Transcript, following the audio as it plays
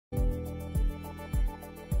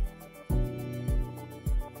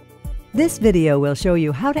This video will show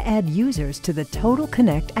you how to add users to the Total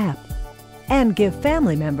Connect app and give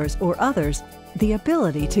family members or others the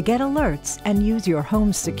ability to get alerts and use your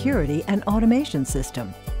home's security and automation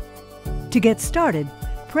system. To get started,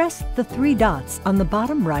 press the three dots on the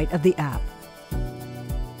bottom right of the app.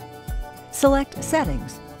 Select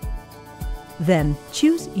Settings. Then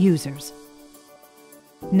choose Users.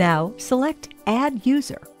 Now select Add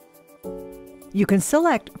User. You can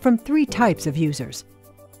select from three types of users.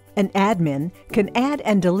 An admin can add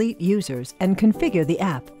and delete users and configure the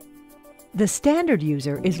app. The standard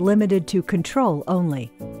user is limited to control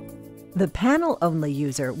only. The panel-only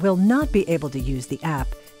user will not be able to use the app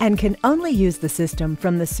and can only use the system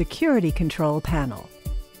from the security control panel.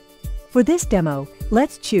 For this demo,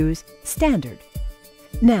 let's choose Standard.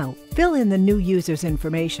 Now, fill in the new user's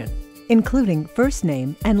information, including first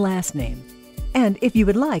name and last name. And if you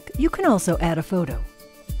would like, you can also add a photo.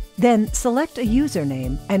 Then select a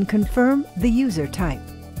username and confirm the user type.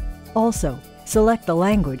 Also, select the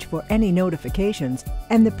language for any notifications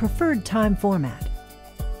and the preferred time format.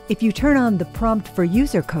 If you turn on the prompt for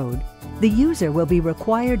user code, the user will be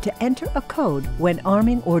required to enter a code when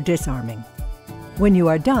arming or disarming. When you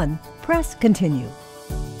are done, press Continue.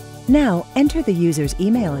 Now enter the user's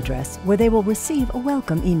email address where they will receive a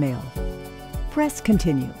welcome email. Press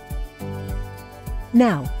Continue.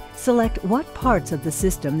 Now, select what parts of the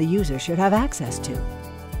system the user should have access to,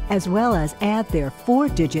 as well as add their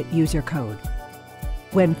 4-digit user code.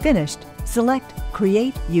 When finished, select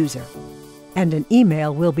Create User, and an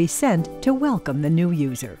email will be sent to welcome the new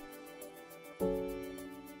user.